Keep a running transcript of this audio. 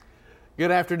Good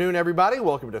afternoon, everybody.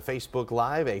 Welcome to Facebook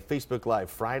Live, a Facebook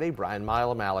Live Friday. Brian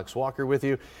Milam, Alex Walker with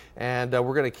you. And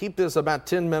we're going to keep this about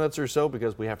 10 minutes or so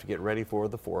because we have to get ready for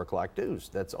the 4 o'clock news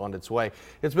that's on its way.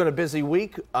 It's been a busy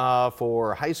week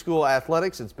for high school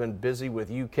athletics. It's been busy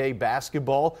with UK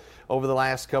basketball over the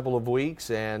last couple of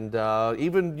weeks, and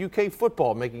even UK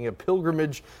football making a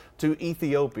pilgrimage to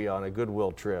Ethiopia on a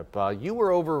goodwill trip. You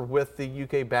were over with the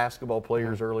UK basketball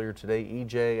players earlier today,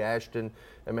 EJ, Ashton,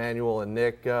 Emmanuel, and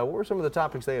Nick. What were some of the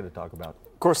topics they had to talk about?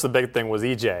 Of course, the big thing was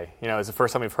EJ. It's the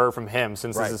first time we've heard from him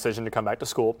since his decision to come back to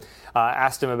school.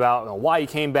 Asked him about why he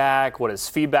came back, what his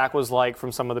feedback was like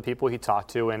from some of the people he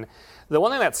talked to. And the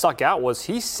one thing that stuck out was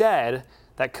he said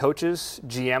that coaches,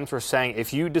 GMs were saying,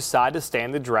 if you decide to stay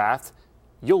in the draft,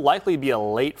 you'll likely be a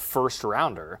late first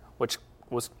rounder, which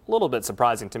was a little bit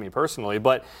surprising to me personally.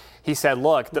 But he said,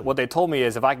 look, what they told me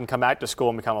is if I can come back to school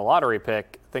and become a lottery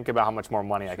pick, think about how much more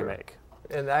money I can make.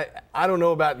 And I don't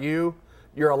know about you.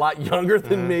 You're a lot younger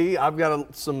than me. I've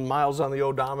got some miles on the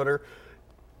odometer.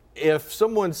 If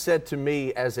someone said to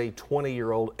me as a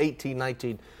 20-year-old, 18,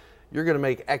 19, you're going to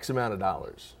make X amount of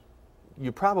dollars,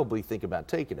 you probably think about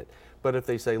taking it. But if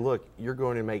they say, look, you're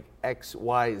going to make X,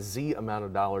 Y, Z amount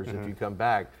of dollars if you come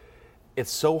back,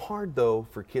 it's so hard, though,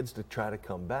 for kids to try to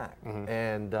come back.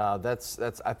 And that's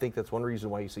I think that's one reason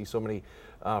why you see so many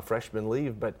freshmen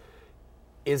leave. But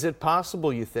is it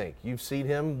possible, you think? You've seen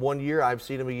him 1 year, I've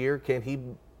seen him a year. Can he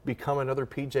become another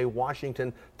P.J.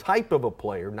 Washington type of a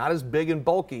player? Not as big and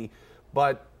bulky,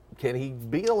 but can he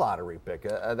be a lottery pick?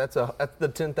 That's the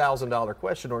 $10,000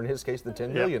 question, or in his case, the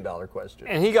 $10 million question.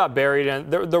 And he got buried in.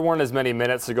 There weren't as many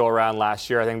minutes to go around last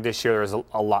year. I think this year there's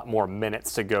a lot more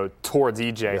minutes to go towards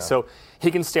EJ. Yeah. So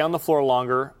he can stay on the floor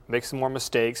longer, make some more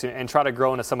mistakes, and try to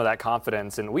grow into some of that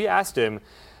confidence. And we asked him,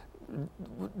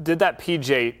 did that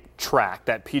PJ track,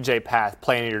 that PJ path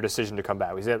play into your decision to come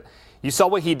back? We said, you saw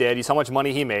what he did, you saw how much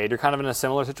money he made, you're kind of in a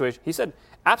similar situation. He said,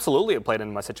 absolutely it played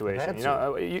into my situation.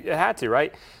 It had to,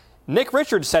 right? Nick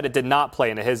Richards said it did not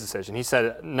play into his decision. He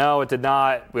said, no, it did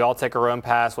not. We all take our own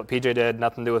paths. What PJ did,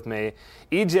 nothing to do with me.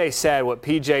 EJ said what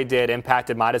PJ did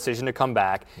impacted my decision to come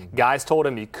back. Guys told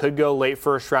him you could go late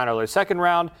first round or late second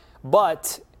round,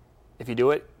 but if you do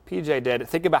it, PJ did.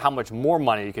 Think about how much more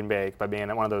money you can make by being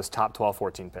one of those top 12,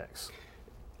 14 picks.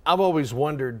 I've always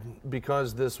wondered,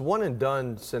 because this one and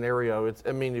done scenario,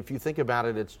 if you think about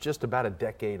it, it's just about a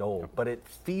decade old, but it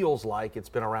feels like it's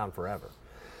been around forever.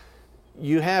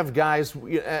 You have guys,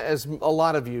 as a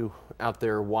lot of you out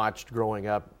there watched growing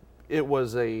up, it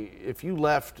was if you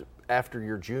left after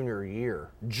your junior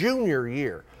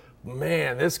year,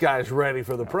 man, this guy's ready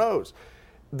for the pros.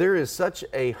 There is such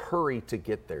a hurry to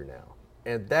get there now.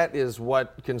 And that is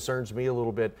what concerns me a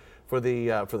little bit for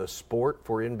the sport,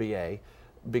 for NBA,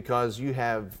 because you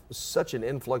have such an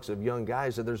influx of young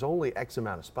guys that there's only X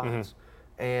amount of spots.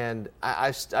 And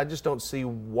I just don't see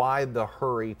why the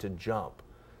hurry to jump.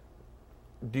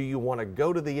 Do you want to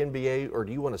go to the NBA or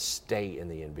do you want to stay in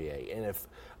the NBA? And if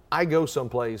I go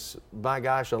someplace, by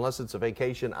gosh, unless it's a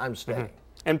vacation, I'm staying.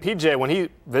 And PJ, when he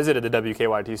visited the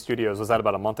WKYT studios, was that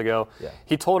about a month ago? Yeah.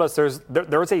 He told us there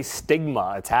was a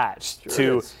stigma attached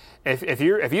to if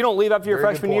you don't leave after your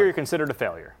freshman year, you're considered a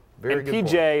failure. And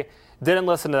PJ didn't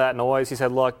listen to that noise. He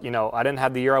said, look, I didn't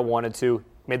have the year I wanted to,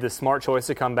 made the smart choice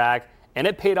to come back, and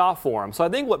it paid off for him. So I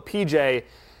think what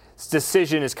PJ's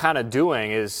decision is kind of doing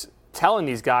is telling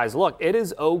these guys, look, it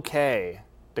is okay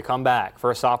to come back for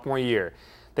a sophomore year.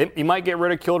 You might get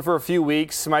ridiculed for a few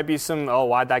weeks. There might be some,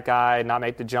 why'd that guy not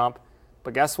make the jump?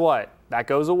 But guess what? That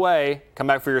goes away. Come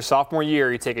back for your sophomore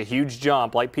year. You take a huge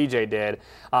jump like PJ did.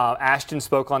 Ashton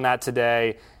spoke on that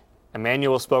today.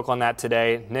 Emmanuel spoke on that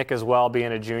today. Nick as well,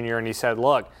 being a junior. And he said,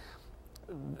 look,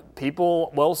 people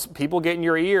get in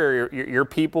your ear. Your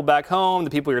people back home, the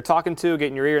people you're talking to, get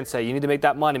in your ear and say, you need to make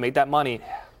that money.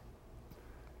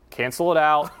 Cancel it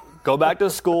out. Go back to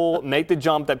school, make the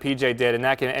jump that PJ did, and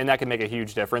that can make a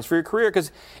huge difference for your career.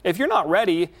 Because if you're not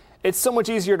ready, it's so much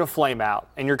easier to flame out,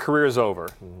 and your career is over.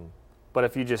 But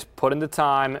if you just put in the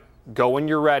time, go when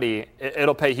you're ready,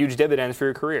 it'll pay huge dividends for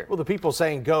your career. Well, the people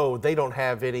saying go, they don't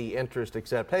have any interest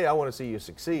except, hey, I want to see you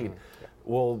succeed.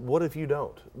 Well, what if you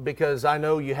don't? Because I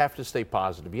know you have to stay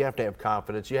positive. You have to have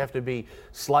confidence. You have to be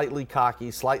slightly cocky,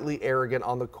 slightly arrogant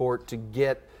on the court to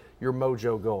get your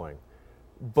mojo going.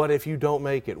 But if you don't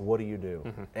make it, what do you do?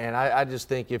 And I just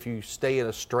think if you stay in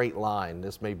a straight line,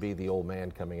 this may be the old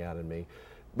man coming out in me,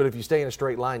 but if you stay in a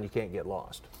straight line, you can't get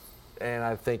lost. And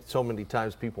I think so many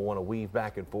times people want to weave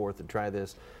back and forth and try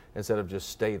this instead of just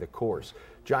stay the course.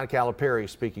 John Calipari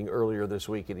speaking earlier this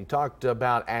week, and he talked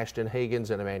about Ashton Hagans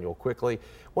and Emmanuel Quickley.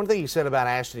 One thing he said about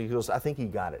Ashton, he goes, I think he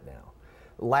got it now.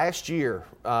 Last year,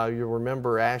 you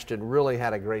remember Ashton really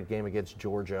had a great game against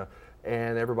Georgia,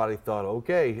 and everybody thought,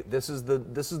 okay, this is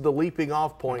the leaping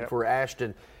off point for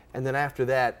Ashton. And then after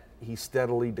that, he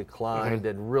steadily declined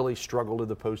and really struggled in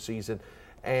the postseason.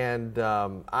 And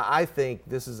I think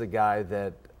this is a guy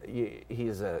that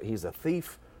he's a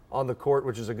thief on the court,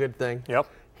 which is a good thing. Yep.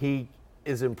 He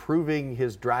is improving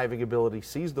his driving ability,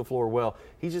 sees the floor well.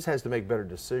 He just has to make better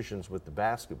decisions with the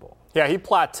basketball. Yeah, he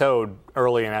plateaued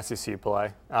early in SEC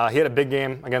play. He had a big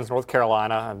game against North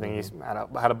Carolina. I think he's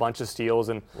had a bunch of steals.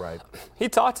 And he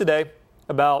talked today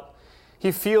about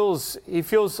he feels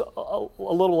a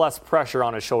little less pressure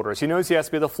on his shoulders. He knows he has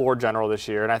to be the floor general this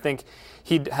year, and I think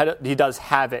he does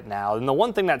have it now. And the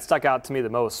one thing that stuck out to me the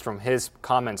most from his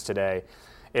comments today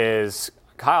is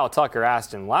Kyle Tucker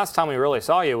asked him, last time we really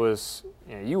saw you was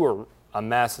you were a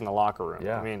mess in the locker room.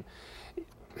 Yeah. I mean,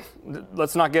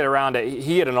 let's not get around it.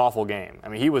 He had an awful game. I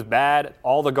mean, he was bad.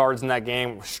 All the guards in that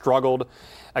game struggled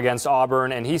against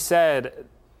Auburn. And he said,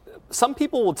 some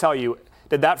people will tell you,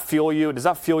 did that fuel you? Does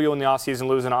that fuel you in the offseason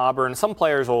losing to Auburn? Some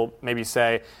players will maybe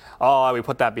say, oh, we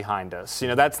put that behind us.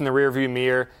 That's in the rearview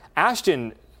mirror.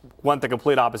 Ashton went the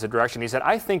complete opposite direction. He said,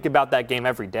 I think about that game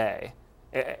every day.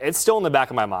 It's still in the back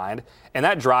of my mind, and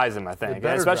that drives him, I think,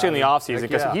 especially in the offseason,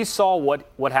 because he saw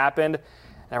what happened, and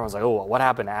everyone's like, oh, what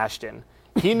happened to Ashton?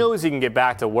 He knows he can get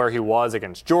back to where he was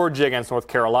against Georgia, against North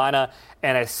Carolina,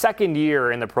 and a second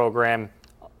year in the program,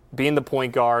 being the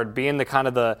point guard, being the kind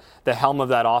of the helm of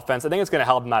that offense, I think it's going to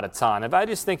help him out a ton. If I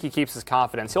just think he keeps his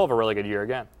confidence, he'll have a really good year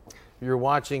again. You're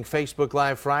watching Facebook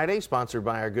Live Friday, sponsored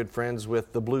by our good friends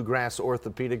with the Bluegrass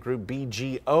Orthopedic Group,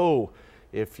 BGO.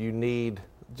 If you need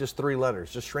just 3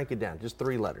 letters, just shrink it down, just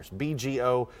 3 letters.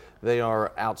 BGO, they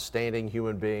are outstanding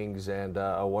human beings and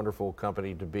a wonderful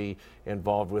company to be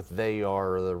involved with. They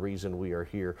are the reason we are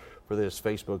here for this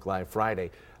Facebook Live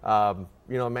Friday.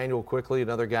 Emmanuel Quickley,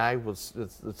 another guy,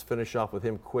 let's finish off with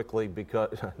him quickly because,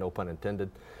 no pun intended.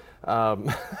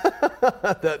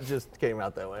 That just came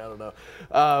out that way, I don't know.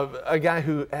 A guy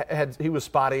who he was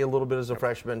spotty a little bit as a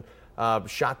freshman,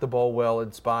 shot the ball well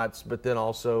in spots, but then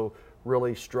also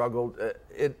really struggled.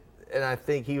 And I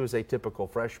think he was a typical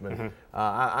freshman.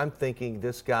 I'm thinking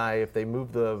this guy, if they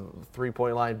move the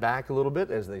three-point line back a little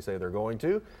bit, as they say they're going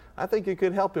to, I think it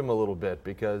could help him a little bit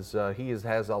because he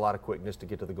has a lot of quickness to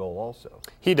get to the goal also.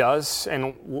 He does,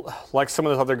 and like some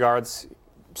of those other guards,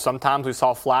 sometimes we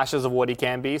saw flashes of what he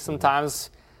can be.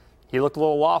 Sometimes he looked a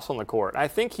little lost on the court. I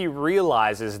think he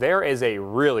realizes there is a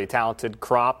really talented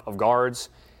crop of guards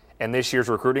in this year's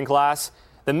recruiting class.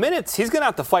 The minutes, he's going to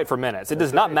have to fight for minutes. It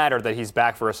does not matter that he's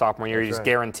back for a sophomore year. He's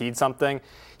guaranteed something.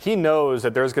 He knows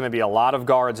that there's going to be a lot of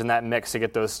guards in that mix to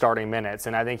get those starting minutes,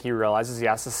 and I think he realizes he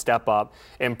has to step up,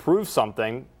 improve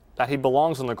something, that he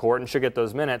belongs on the court and should get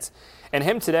those minutes. And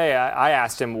him today, I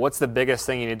asked him, what's the biggest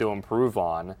thing you need to improve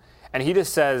on? And he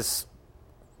just says,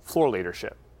 floor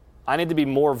leadership. I need to be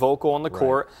more vocal on the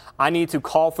court. I need to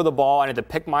call for the ball. I need to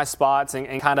pick my spots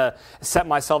and kind of set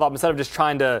myself up instead of just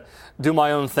trying to do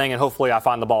my own thing and hopefully I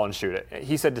find the ball and shoot it.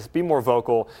 He said just be more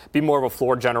vocal, be more of a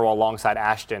floor general alongside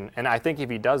Ashton. And I think if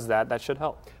he does that, that should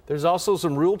help. There's also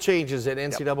some rule changes in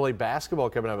NCAA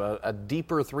basketball coming up, a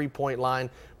deeper three-point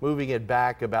line, moving it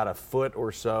back about a foot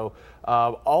or so.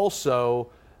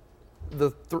 Also,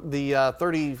 the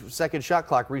 30-second shot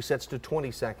clock resets to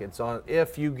 20 seconds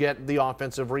if you get the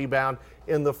offensive rebound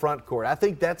in the front court. I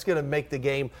think that's going to make the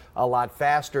game a lot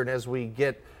faster. And as we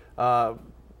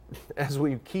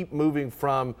keep moving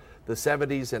from the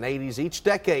 70s and 80s, each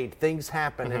decade things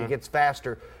happen and it gets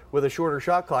faster. With a shorter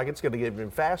shot clock, it's going to get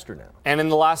even faster now. And in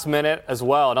the last minute as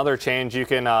well, another change, you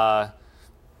can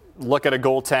look at a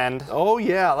goaltend. Oh,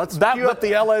 yeah. Let's cue up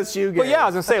the LSU game. Well, yeah, I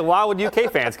was going to say, why would UK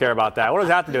fans care about that? What does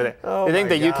that have to do with it? Oh, you think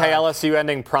the UK-LSU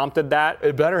ending prompted that?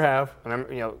 It better have.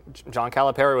 Remember, John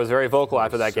Calipari was very vocal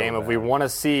after that game. If we want to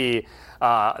see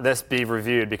this be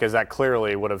reviewed, because that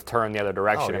clearly would have turned the other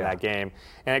direction in that game.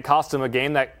 And it cost him a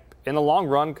game that, in the long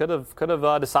run, could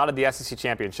have decided the SEC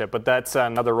championship, but that's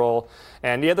another role.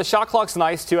 And yeah, the shot clock's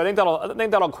nice too. I think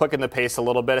that'll quicken the pace a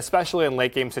little bit, especially in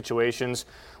late game situations.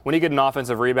 When you get an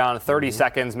offensive rebound, 30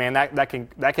 seconds, man, that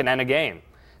can end a game.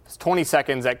 It's 20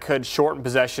 seconds that could shorten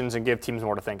possessions and give teams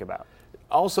more to think about.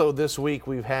 Also, this week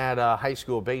we've had high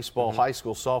school baseball, high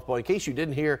school softball. In case you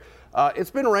didn't hear, it's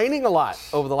been raining a lot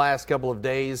over the last couple of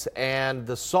days, and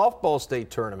the softball state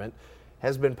tournament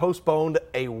has been postponed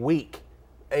a week.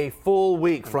 A full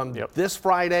week from this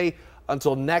Friday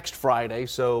until next Friday.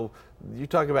 So You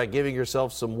talk about giving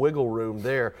yourself some wiggle room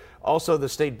there. Also, the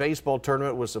state baseball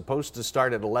tournament was supposed to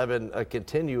start at 11,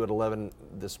 continue at 11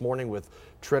 this morning with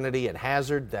Trinity and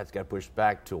Hazard. That's got pushed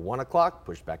back to 1 o'clock,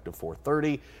 pushed back to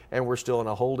 4:30, and we're still in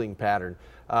a holding pattern.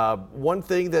 One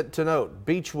thing to note,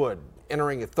 Beechwood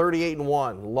entering at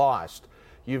 38-1, lost.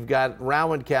 You've got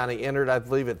Rowan County entered, I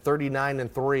believe, at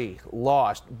 39-3,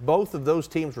 lost. Both of those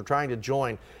teams were trying to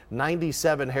join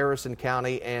 97 Harrison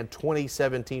County and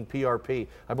 2017 PRP.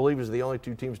 I believe is the only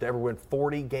two teams to ever win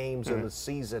 40 games in the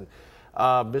season.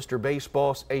 Mr.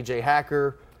 Baseball, A.J.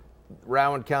 Hacker,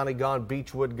 Rowan County gone,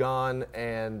 Beechwood gone,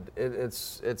 and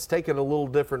it's taken a little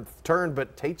different turn,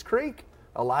 but Tate's Creek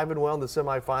alive and well in the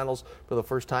semifinals for the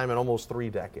first time in almost 3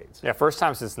 decades. Yeah, first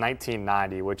time since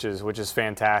 1990, which is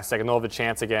fantastic. And they'll have a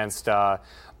chance against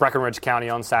Breckenridge County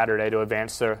on Saturday to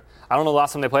advance to, I don't know the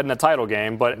last time they played in a title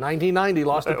game, but 1990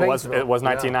 lost to Paintsville. It was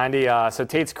 1990. Yeah. So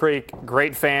Tate's Creek,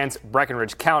 great fans.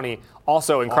 Breckenridge County,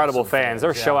 also incredible awesome fans.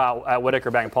 Their show out at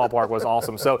Whitaker Bank Ballpark was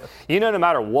awesome. So no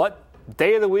matter what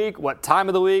day of the week, what time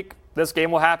of the week this game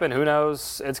will happen, who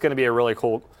knows? It's going to be a really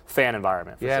cool fan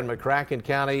environment. Yeah, sure. And McCracken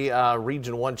County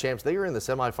Region 1 champs, they are in the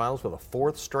semifinals for the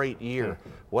 4th straight year.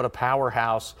 What a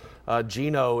powerhouse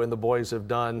Gino and the boys have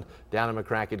done down in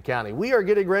McCracken County. We are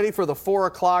getting ready for the 4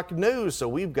 o'clock news, so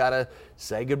we've got to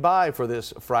say goodbye for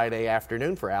this Friday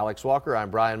afternoon. For Alex Walker, I'm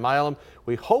Brian Milam.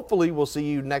 We hopefully will see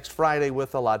you next Friday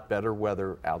with a lot better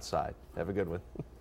weather outside. Have a good one.